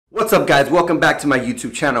What's up guys, welcome back to my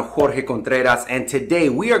YouTube channel, Jorge Contreras, and today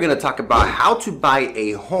we are going to talk about how to buy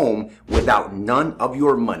a home without none of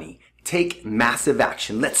your money. Take massive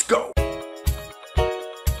action. Let's go.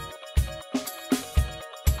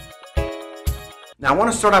 Now I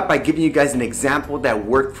want to start out by giving you guys an example that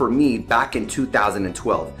worked for me back in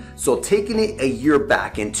 2012. So taking it a year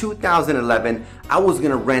back, in 2011, I was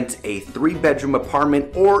going to rent a 3-bedroom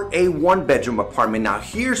apartment or a 1-bedroom apartment. Now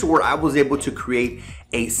here's where I was able to create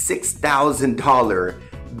a $6,000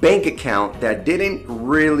 bank account that didn't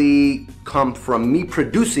really come from me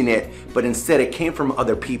producing it, but instead it came from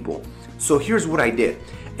other people. So here's what I did.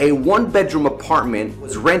 A 1-bedroom apartment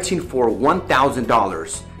was renting for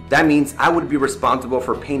 $1,000. That means I would be responsible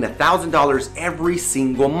for paying $1,000 every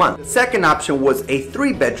single month. The second option was a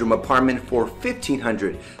 3-bedroom apartment for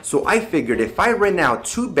 $1,500. So I figured if I rent out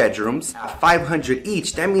 2 bedrooms at $500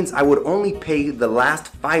 each, that means I would only pay the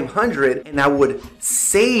last $500 and I would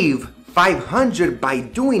save $500 by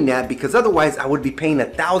doing that, because otherwise I would be paying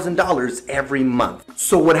 $1,000 every month.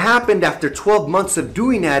 So what happened after 12 months of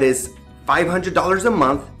doing that is $500 a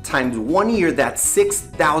month times 1 year, that's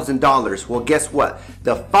 $6,000. Well, guess what?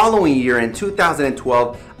 The following year in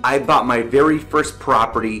 2012, I bought my very first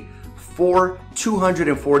property for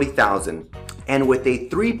 $240,000. And with a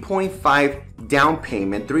 3.5 down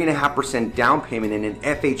payment, 3.5% down payment in an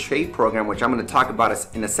FHA program, which I'm going to talk about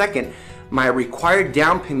in a second, my required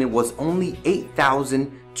down payment was only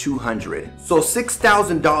 $8,200. So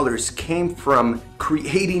 $6,000 came from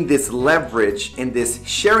creating this leverage in this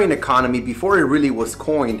sharing economy before it really was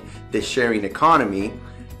coined the sharing economy,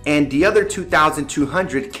 and the other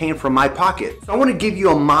 $2,200 came from my pocket. So I want to give you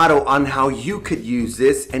a model on how you could use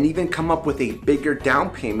this and even come up with a bigger down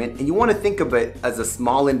payment, and you want to think of it as a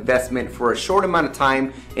small investment for a short amount of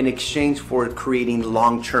time in exchange for creating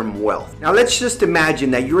long-term wealth. Now let's just imagine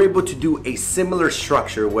that you're able to do a similar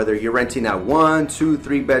structure, whether you're renting out 1, 2,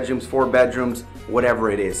 3 bedrooms, 4 bedrooms, whatever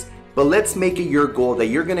it is. But let's make it your goal that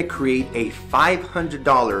you're going to create a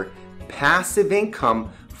 $500 passive income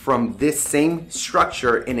from this same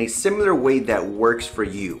structure in a similar way that works for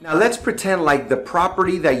you. Now let's pretend like the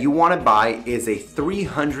property that you want to buy is a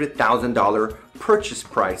 $300,000 purchase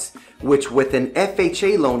price, which with an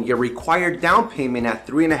FHA loan, your required down payment at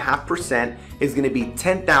 3.5% is going to be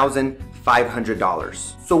 $10,500.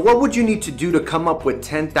 So what would you need to do to come up with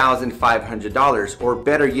 $10,500? Or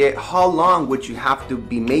better yet, how long would you have to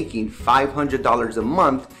be making $500 a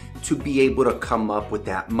month to be able to come up with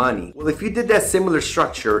that money? Well, if you did that similar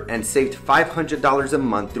structure and saved $500 a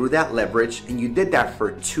month through that leverage, and you did that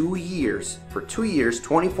for 2 years,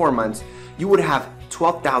 24 months, you would have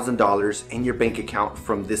 $12,000 in your bank account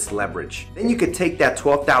from this leverage. Then you could take that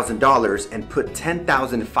 $12,000 and put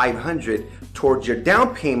 $10,500 towards your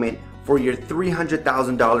down payment for your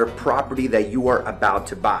 $300,000 property that you are about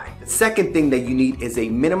to buy. The second thing that you need is a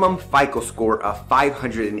minimum FICO score of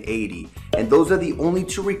 580. And those are the only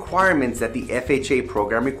 2 requirements that the FHA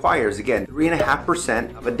program requires. Again,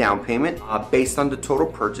 3.5% of a down payment based on the total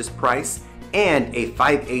purchase price, and a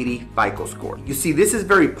 580 FICO score. You see, this is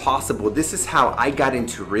very possible. This is how I got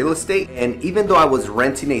into real estate. And even though I was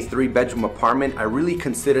renting a 3-bedroom apartment, I really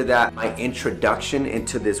consider that my introduction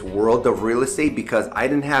into this world of real estate, because I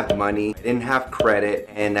didn't have money, I didn't have credit,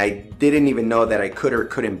 and I didn't even know that I could or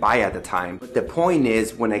couldn't buy at the time. But the point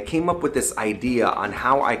is, when I came up with this idea on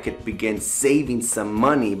how I could begin saving some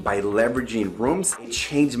money by leveraging rooms, it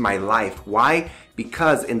changed my life. Why?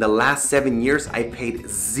 Because in the last 7 years, I paid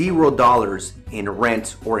 $0 in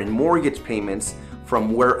rent or in mortgage payments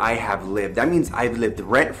from where I have lived. That means I've lived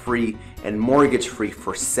rent-free and mortgage-free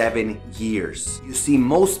for 7 years. You see,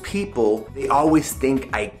 most people, they always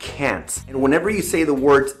think I can't. And whenever you say the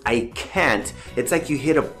words I can't, it's like you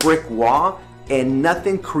hit a brick wall and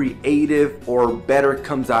nothing creative or better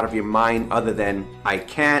comes out of your mind other than I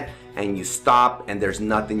can't, and you stop and there's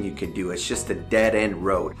nothing you can do. It's just a dead-end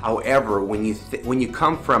road. However, when you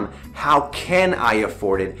come from how can I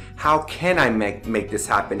afford it, how can I make this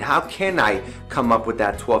happen, how can I come up with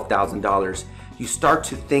that $12,000, you start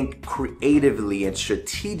to think creatively and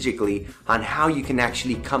strategically on how you can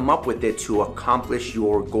actually come up with it to accomplish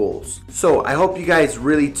your goals. So I hope you guys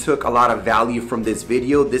really took a lot of value from this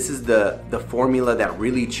video. This is the formula that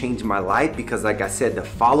really changed my life, because like I said, the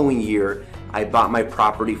following year I bought my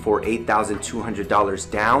property for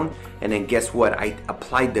 $8,200 down, and then guess what? I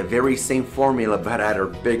applied the very same formula but at a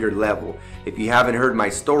bigger level. If you haven't heard my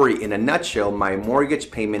story, in a nutshell, my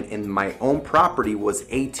mortgage payment in my own property was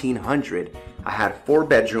 $1,800. I had 4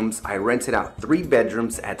 bedrooms. I rented out 3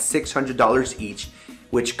 bedrooms at $600 each.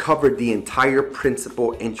 which covered the entire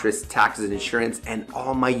principal, interest, taxes, insurance, and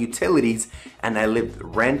all my utilities, and I lived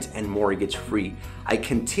rent and mortgage free. I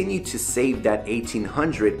continued to save that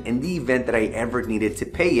 $1,800 in the event that I ever needed to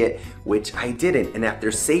pay it, which I didn't. And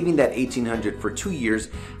after saving that $1,800 for 2 years,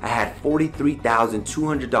 I had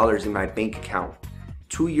 $43,200 in my bank account.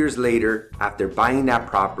 2 years later, after buying that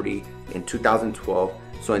property in 2012,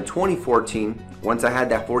 so in 2014, once I had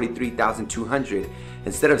that $43,200,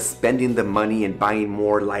 instead of spending the money and buying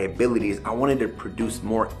more liabilities, I wanted to produce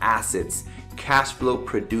more assets, cash flow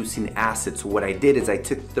producing assets. So what I did is I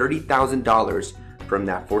took $30,000 from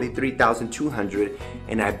that $43,200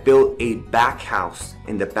 and I built a back house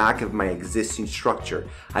in the back of my existing structure.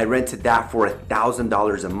 I rented that for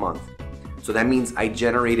 $1,000 a month. So that means I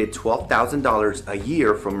generated $12,000 a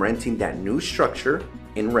year from renting that new structure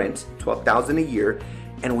in rent, $12,000 a year.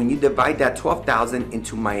 And when you divide that $12,000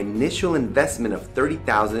 into my initial investment of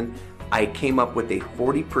 $30,000, I came up with a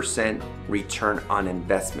 40% return on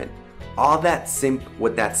investment. What that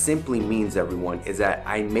simply means, everyone, is that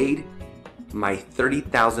I made my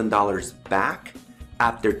 $30,000 back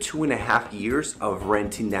after 2.5 years of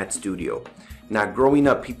renting that studio. Now, growing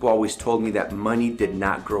up, people always told me that money did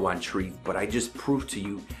not grow on trees, but I just proved to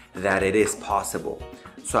you that it is possible.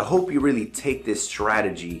 So I hope you really take this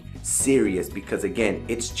strategy serious because, again,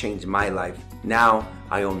 it's changed my life. Now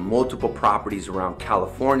I own multiple properties around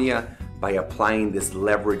California by applying this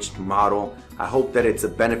leveraged model. I hope that it's a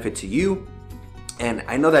benefit to you. And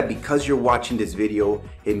I know that because you're watching this video,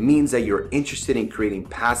 it means that you're interested in creating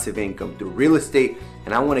passive income through real estate.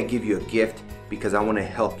 And I want to give you a gift because I want to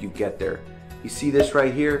help you get there. You see this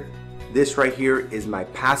right here? This right here is my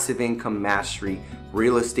Passive Income Mastery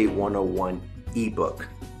Real Estate 101 ebook.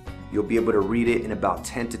 You'll be able to read it in about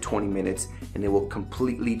 10 to 20 minutes and it will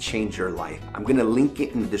completely change your life. I'm gonna link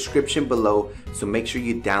it in the description below, so make sure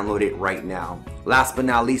you download it right now. Last but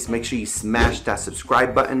not least, make sure you smash that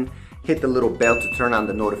subscribe button, hit the little bell to turn on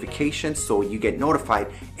the notifications so you get notified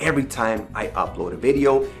every time I upload a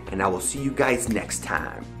video, and I will see you guys next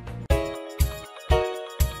time.